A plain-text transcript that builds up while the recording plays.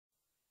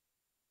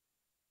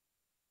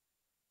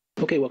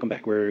Okay, welcome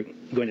back. We're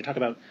going to talk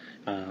about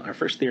our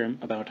first theorem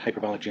about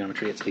hyperbolic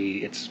geometry.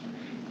 It's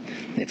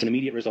an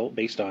immediate result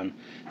based on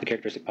the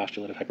characteristic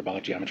postulate of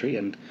hyperbolic geometry,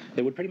 and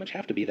it would pretty much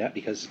have to be that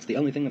because it's the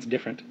only thing that's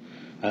different.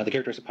 The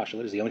characteristic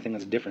postulate is the only thing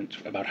that's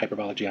different about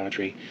hyperbolic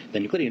geometry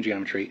than Euclidean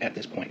geometry at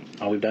this point.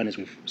 All we've done is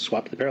we've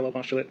swapped the parallel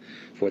postulate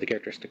for the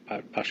characteristic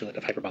postulate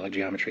of hyperbolic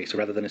geometry. So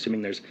rather than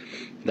assuming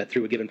that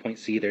through a given point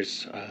C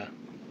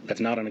that's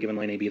not on a given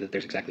line AB, that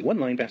there's exactly one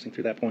line passing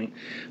through that point,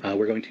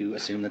 we're going to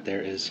assume that there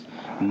is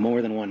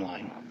more than one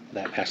line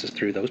that passes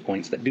through those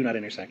points that do not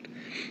intersect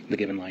the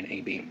given line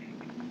AB.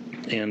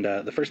 And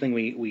the first thing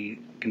we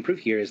can prove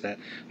here is that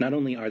not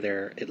only are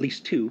there at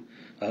least two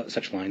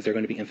such lines, there are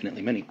going to be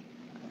infinitely many.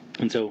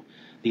 And so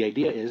the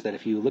idea is that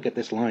if you look at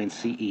this line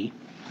CE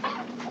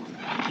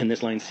and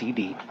this line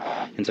CD,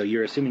 and so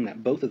you're assuming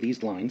that both of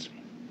these lines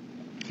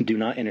do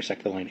not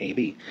intersect the line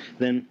AB,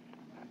 then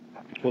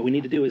what we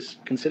need to do is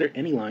consider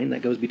any line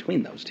that goes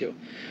between those two.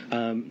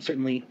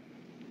 Certainly,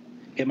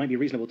 it might be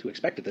reasonable to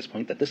expect at this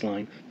point that this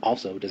line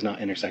also does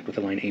not intersect with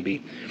the line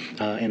AB,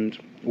 and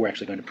we're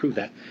actually going to prove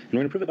that. And we're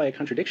going to prove it by a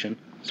contradiction,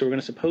 so we're going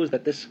to suppose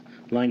that this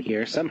line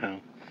here somehow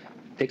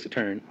takes a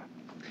turn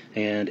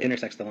and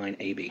intersects the line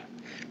AB.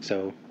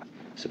 So,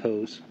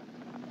 suppose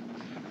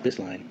this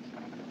line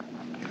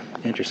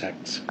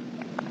intersects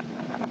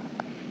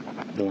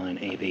the line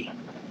AB.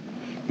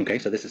 Okay,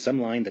 so this is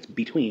some line that's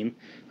between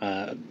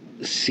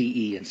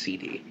CE and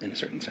CD in a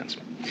certain sense.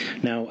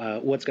 Now,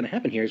 what's going to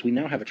happen here is we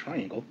now have a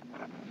triangle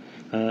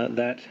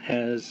that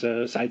has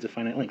sides of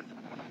finite length.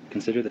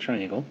 Consider the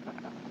triangle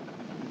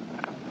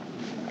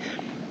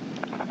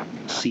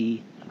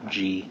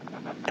CGF.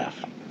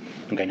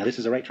 Okay, now this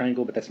is a right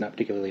triangle, but that's not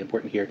particularly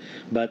important here.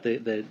 But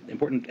the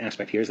important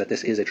aspect here is that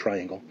this is a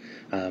triangle.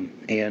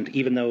 And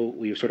even though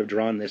we've sort of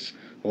drawn this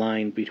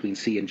line between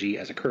C and G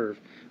as a curve,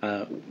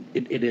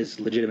 it is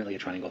legitimately a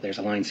triangle. There's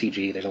a line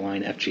CG, there's a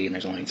line FG, and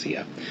there's a line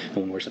CF. And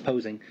when we're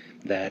supposing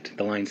that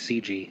the line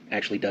CG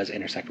actually does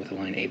intersect with the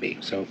line AB,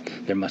 so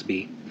there must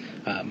be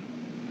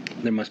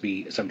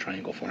some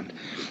triangle formed.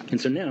 And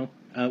so now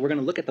we're going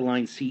to look at the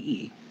line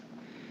CE.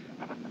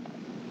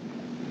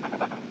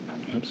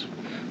 Oops.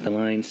 The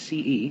line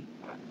CE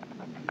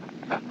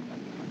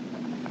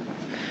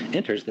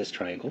enters this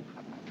triangle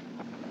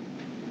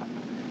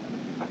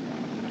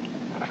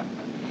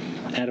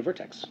at a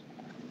vertex.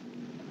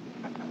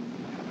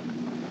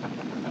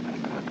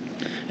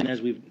 And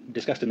as we've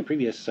discussed in the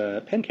previous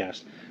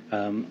pencast,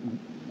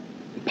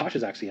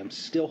 Pasch's axiom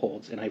still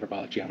holds in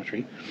hyperbolic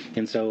geometry.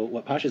 And so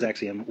what Pasch's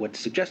axiom would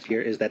suggest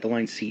here is that the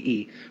line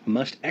CE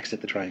must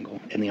exit the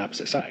triangle in the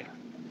opposite side.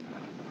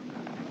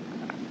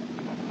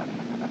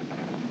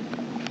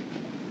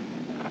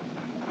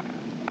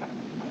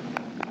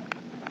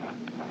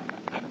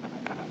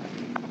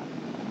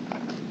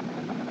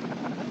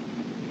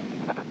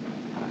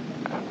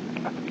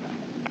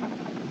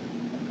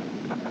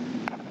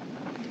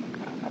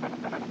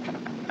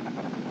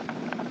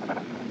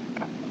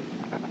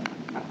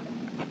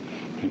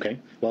 Okay,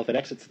 well, if it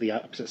exits the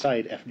opposite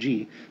side,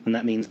 FG, then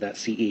that means that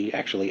CE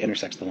actually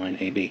intersects the line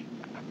AB.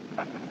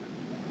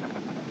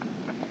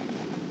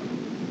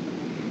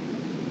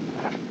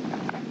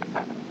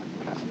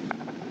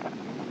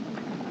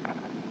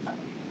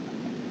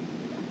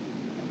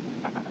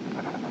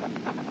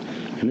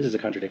 And this is a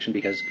contradiction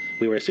because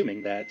we were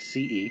assuming that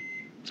CE,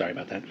 sorry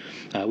about that,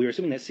 we were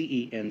assuming that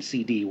CE and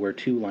CD were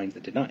two lines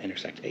that did not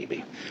intersect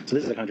AB. So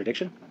this is a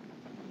contradiction.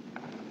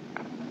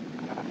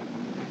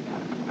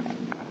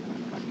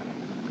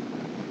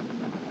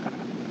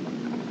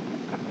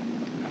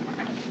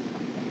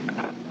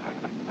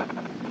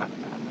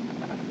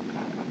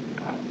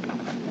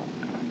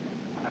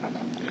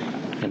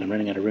 And I'm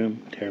running out of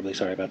room. Terribly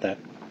sorry about that.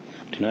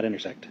 Do not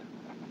intersect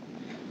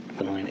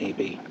the line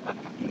AB.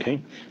 Okay?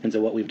 And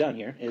so what we've done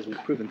here is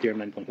we've proven theorem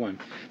 9.1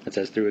 that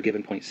says through a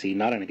given point C,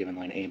 not on a given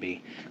line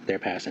AB, there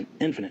pass an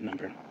infinite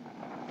number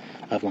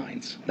of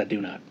lines that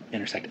do not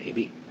intersect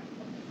AB.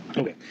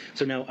 Okay,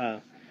 so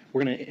now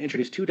we're going to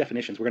introduce two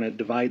definitions. We're going to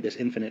divide this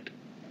infinite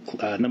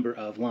number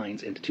of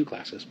lines into two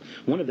classes.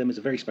 One of them is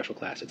a very special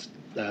class. It's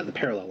the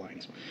parallel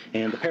lines.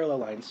 And the parallel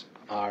lines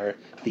are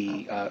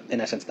in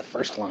essence, the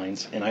first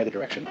lines in either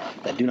direction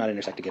that do not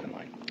intersect a given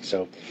line.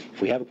 So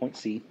if we have a point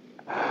C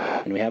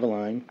and we have a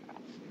line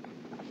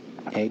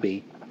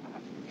AB,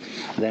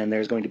 then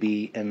there's going to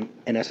be, in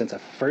essence, a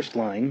first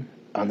line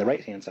on the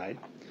right-hand side.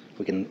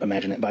 We can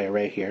imagine it by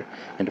array here,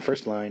 and a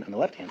first line on the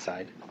left-hand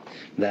side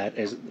that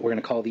is, we're going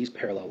to call these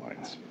parallel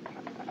lines.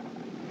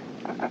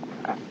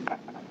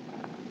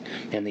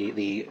 And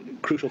the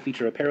crucial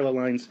feature of parallel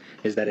lines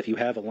is that if you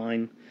have a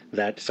line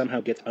that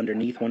somehow gets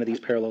underneath one of these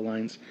parallel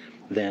lines,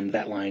 then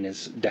that line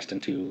is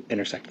destined to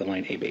intersect the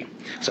line AB.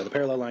 So the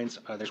parallel lines,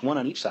 there's one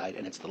on each side,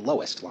 and it's the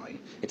lowest line.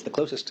 It's the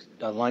closest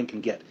a line can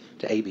get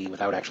to AB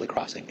without actually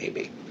crossing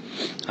AB.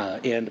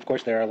 And of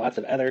course, there are lots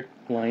of other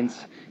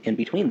lines in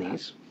between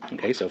these.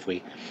 Okay, so if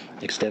we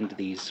extend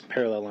these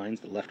parallel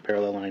lines, the left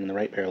parallel line and the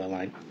right parallel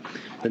line,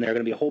 then there are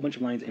going to be a whole bunch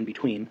of lines in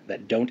between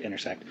that don't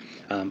intersect.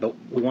 But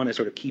we want to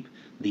sort of keep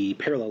the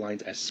parallel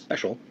lines as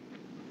special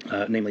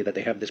namely that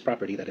they have this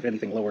property that if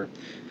anything lower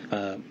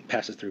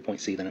passes through point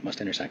C, then it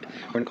must intersect.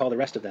 We're going to call the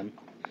rest of them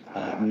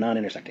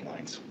non-intersecting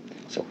lines.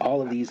 So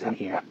all of these in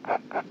here,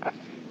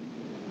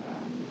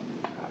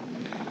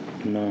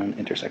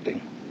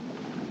 non-intersecting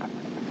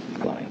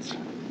lines.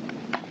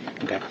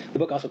 Okay. The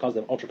book also calls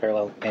them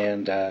ultra-parallel,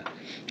 and I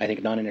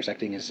think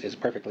non-intersecting is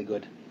perfectly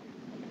good.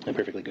 A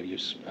perfectly good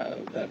use,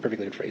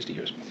 perfectly good phrase to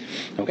use.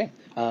 Okay,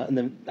 and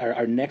then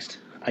our next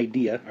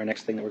idea, our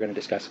next thing that we're going to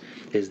discuss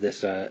is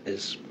this: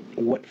 is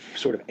what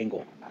sort of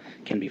angle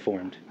can be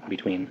formed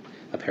between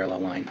a parallel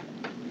line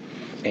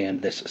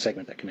and this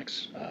segment that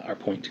connects our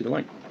point to the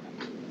line.